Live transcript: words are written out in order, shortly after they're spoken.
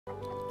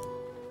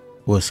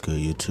What's good,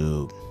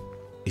 YouTube?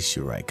 It's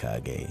your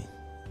Raikage.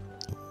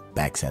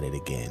 Back at it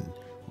again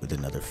with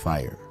another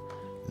fire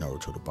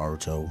Naruto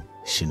ThaBossManDB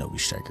Shinobi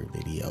Striker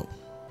video.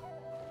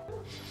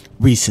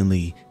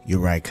 Recently, your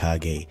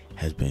Raikage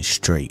has been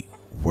straight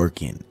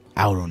working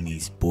out on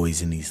these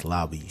boys in these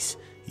lobbies.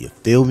 You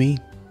feel me?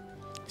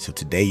 So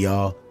today,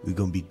 y'all, we're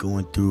gonna be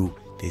going through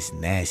this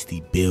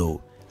nasty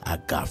build I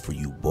got for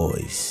you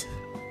boys.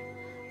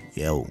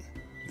 Yo,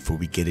 before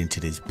we get into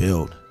this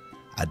build,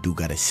 I do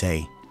gotta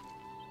say,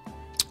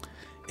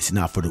 it's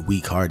not for the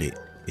weak-hearted.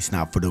 It's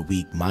not for the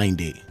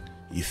weak-minded.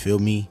 You feel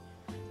me?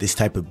 This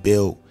type of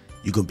build,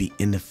 you're gonna be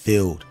in the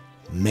field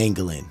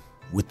mangling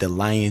with the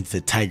lions,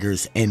 the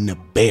tigers, and the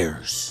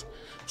bears.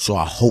 So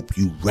I hope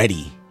you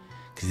ready,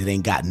 because it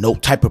ain't got no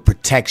type of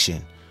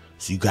protection.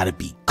 So you gotta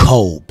be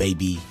cold,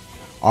 baby.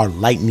 Our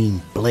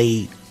lightning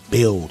blade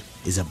build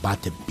is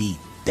about to be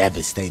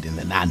devastating,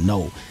 and I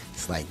know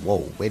it's like,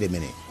 whoa, wait a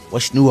minute.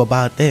 What's new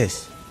about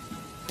this?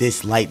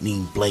 This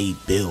lightning blade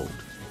build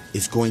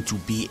is going to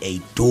be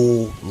a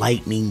dual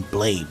lightning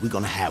blade. We're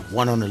gonna have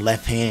one on the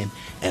left hand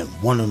and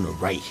one on the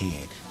right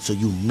hand. So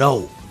you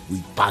know we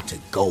about to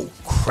go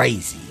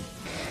crazy.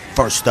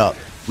 First up,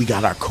 we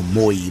got our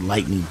Kamui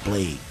lightning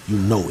blade. You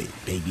know it,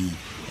 baby.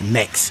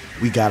 Next,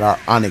 we got our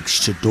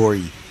Onyx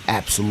Chidori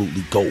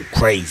absolutely go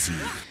crazy.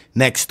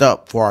 Next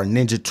up, for our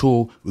ninja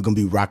tool, we're gonna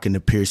be rocking the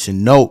Psn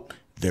Note.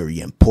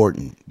 Very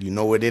important. You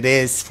know what it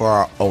is for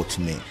our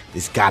ultimate.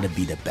 It's gotta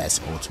be the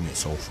best ultimate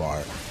so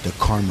far. The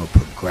Karma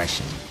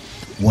Progression.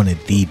 One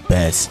of the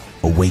best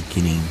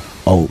awakening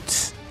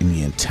ults in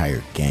the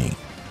entire game.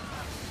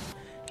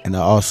 And I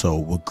also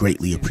would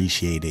greatly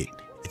appreciate it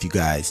if you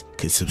guys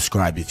could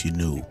subscribe if you're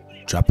new.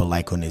 Drop a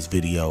like on this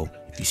video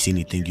if you see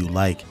anything you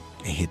like,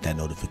 and hit that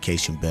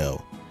notification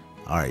bell.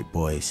 Alright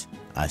boys,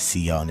 I'll see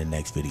y'all in the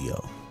next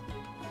video.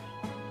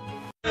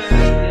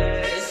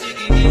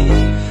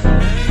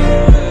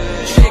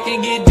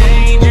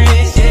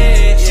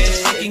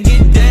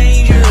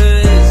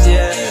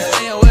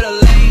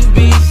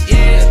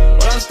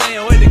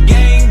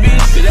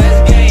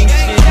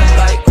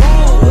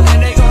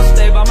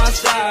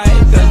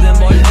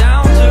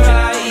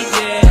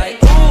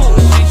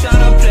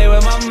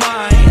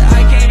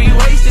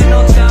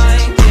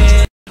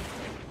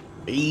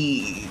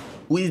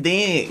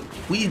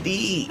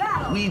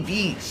 We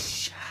did.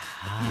 That's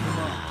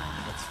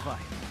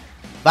fine.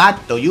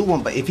 Vato, you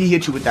won't. But if he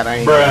hit you with that, I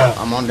ain't.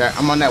 I'm on that.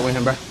 I'm on that with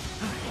him, bro.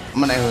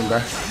 I'm on that with him,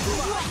 bro.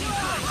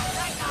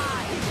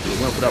 We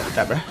won't put up with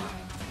that, bro.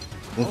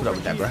 We won't put up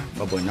with that, bro.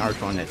 My boy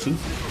Naruto on that too.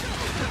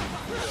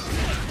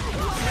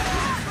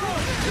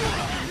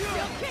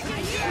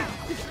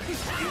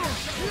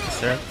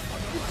 Sir.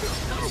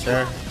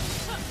 Sir.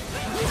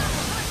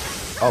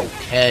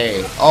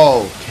 Okay.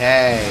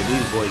 Okay.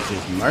 These boys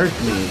just murked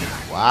me.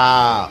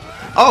 Wow.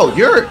 Oh,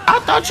 I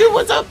thought you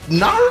was a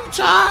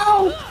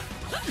Naruto.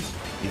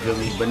 You feel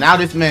me? But now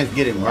this man's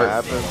getting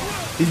murked.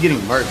 He's getting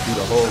murked through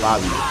the whole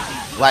lobby.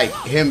 Like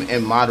him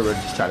and Madara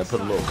just try to put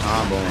a little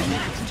combo on me.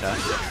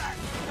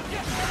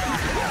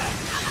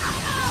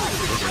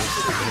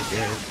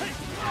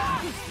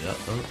 Yep.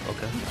 Oh,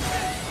 okay.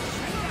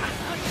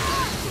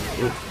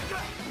 Ooh.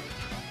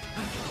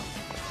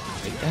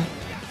 Take that.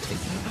 Take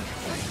that.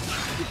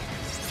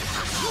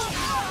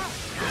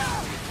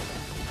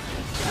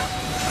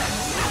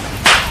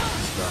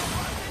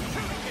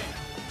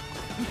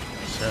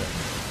 Sure.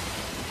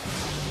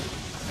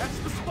 That's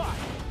the spot.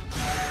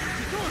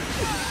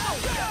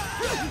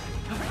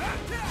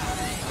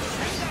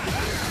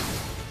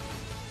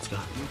 Let's go.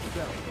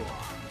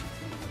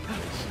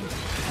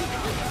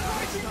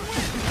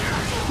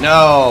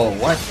 No,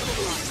 what?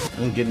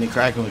 I'm getting it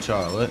cracking with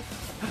y'all. What?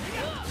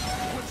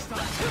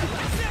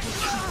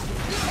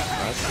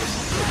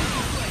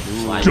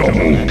 Double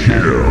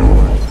kill.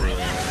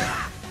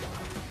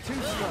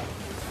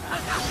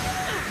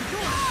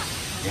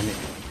 Damn it.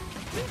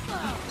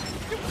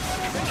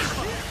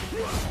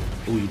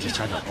 Ooh, you just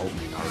tried to ult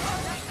me, Naruto.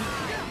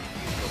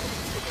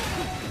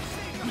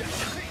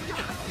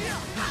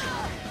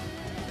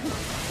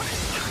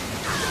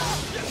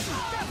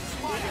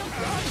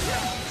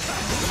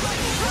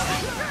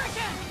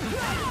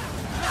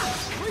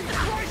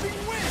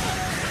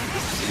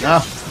 No.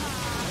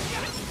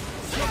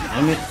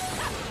 Damn it.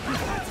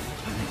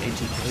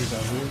 ATKs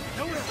out here.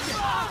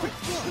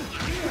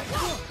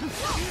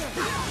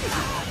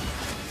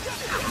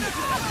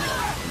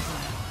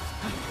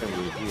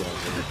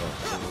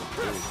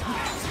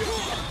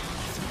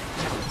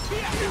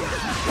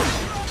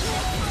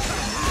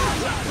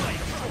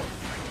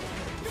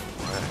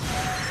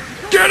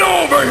 Get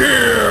over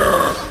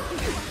here!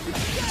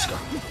 Let's go.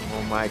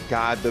 Oh my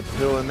god, the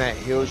pill in that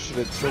hill should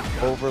have took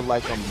over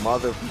like a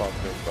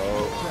motherfucker,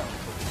 bro.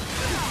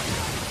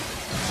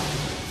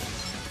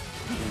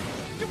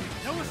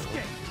 No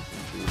escape.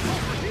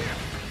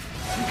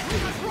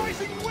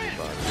 Rising wind.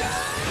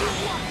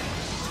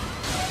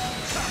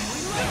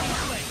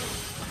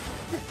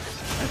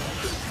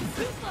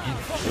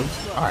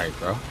 Alright,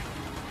 bro.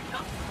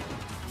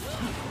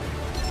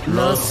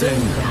 Nothing.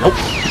 Nope.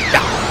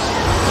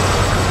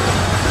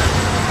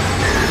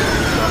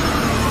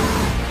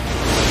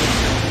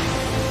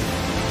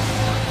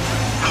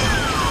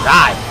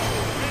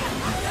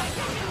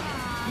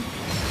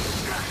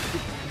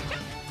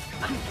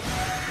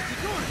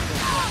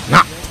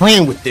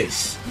 playing with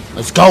this.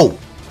 Let's go.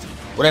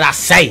 What did I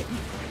say?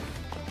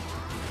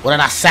 What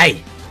did I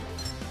say?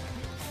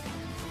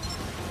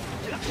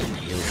 Yeah,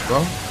 let's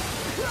go.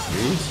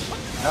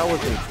 Jeez. That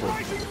wasn't quick.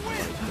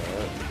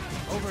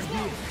 Over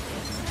here.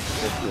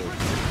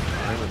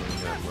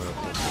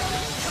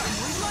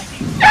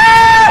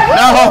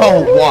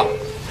 No! What?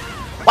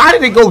 Why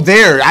did it go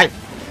there?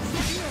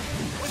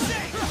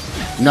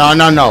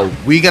 No.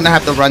 We gonna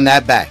have to run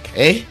that back,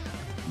 eh?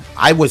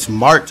 I was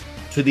marked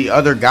to the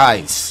other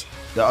guys,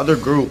 the other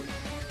group,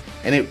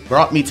 and it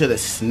brought me to the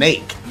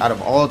snake out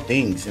of all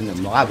things in the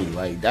lobby.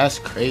 Like, that's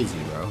crazy,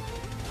 bro.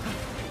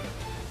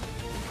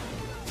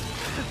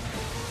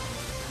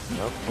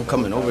 Nope. I'm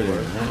coming over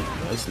there, man.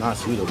 It's not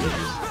sweet over here. Like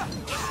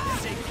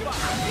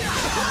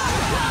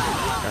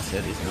I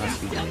said, it's not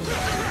sweet over here.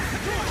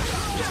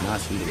 It's not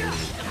sweet over here.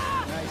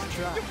 Nice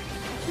try.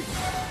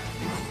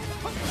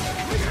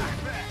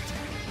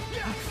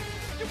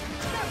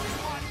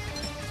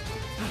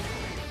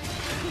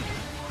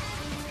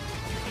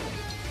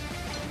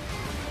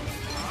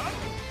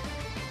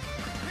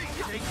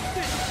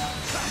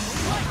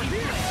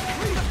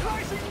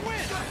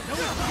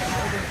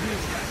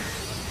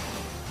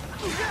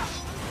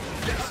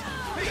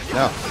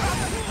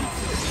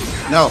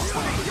 No.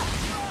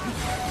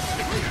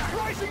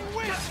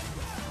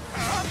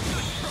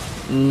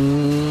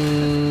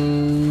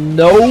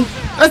 No.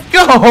 Let's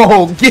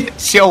go.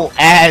 Get your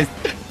ass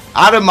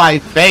out of my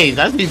face.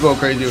 I see you going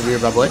crazy over here,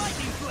 my boy.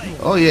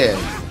 Oh, yeah.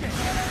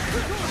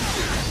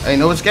 Ain't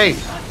no escape.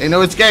 Ain't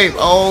no escape.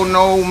 Oh,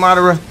 no,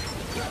 Madara.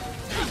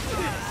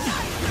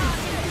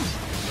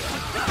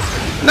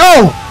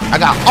 No. I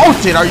got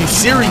ulted. Are you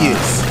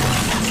serious?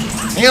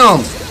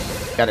 Damn.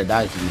 Gotta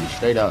die for you.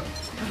 Straight up.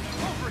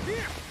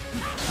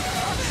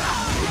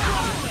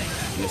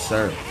 Yes,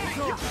 sir.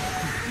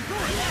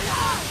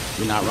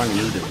 You're not running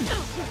either.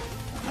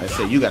 I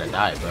said you gotta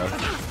die, bro.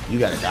 You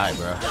gotta die,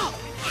 bro.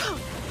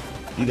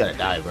 You gotta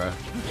die, bro.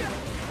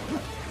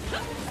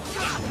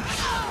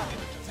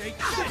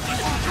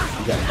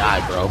 You gotta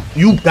die, bro.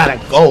 You gotta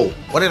go.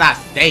 What did I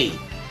say?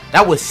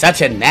 That was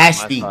such a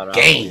nasty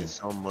game.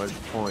 So much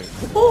point.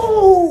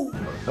 Ooh.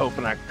 I was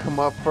hoping I come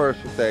up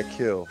first with that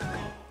kill.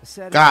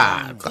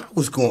 God, I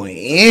was going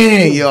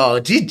in,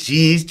 yo.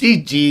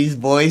 GG's,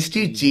 boys.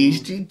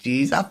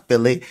 GG's. I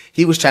feel it.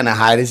 He was trying to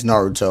hide his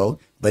Naruto,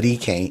 but he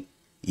can't.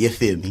 You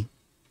feel me?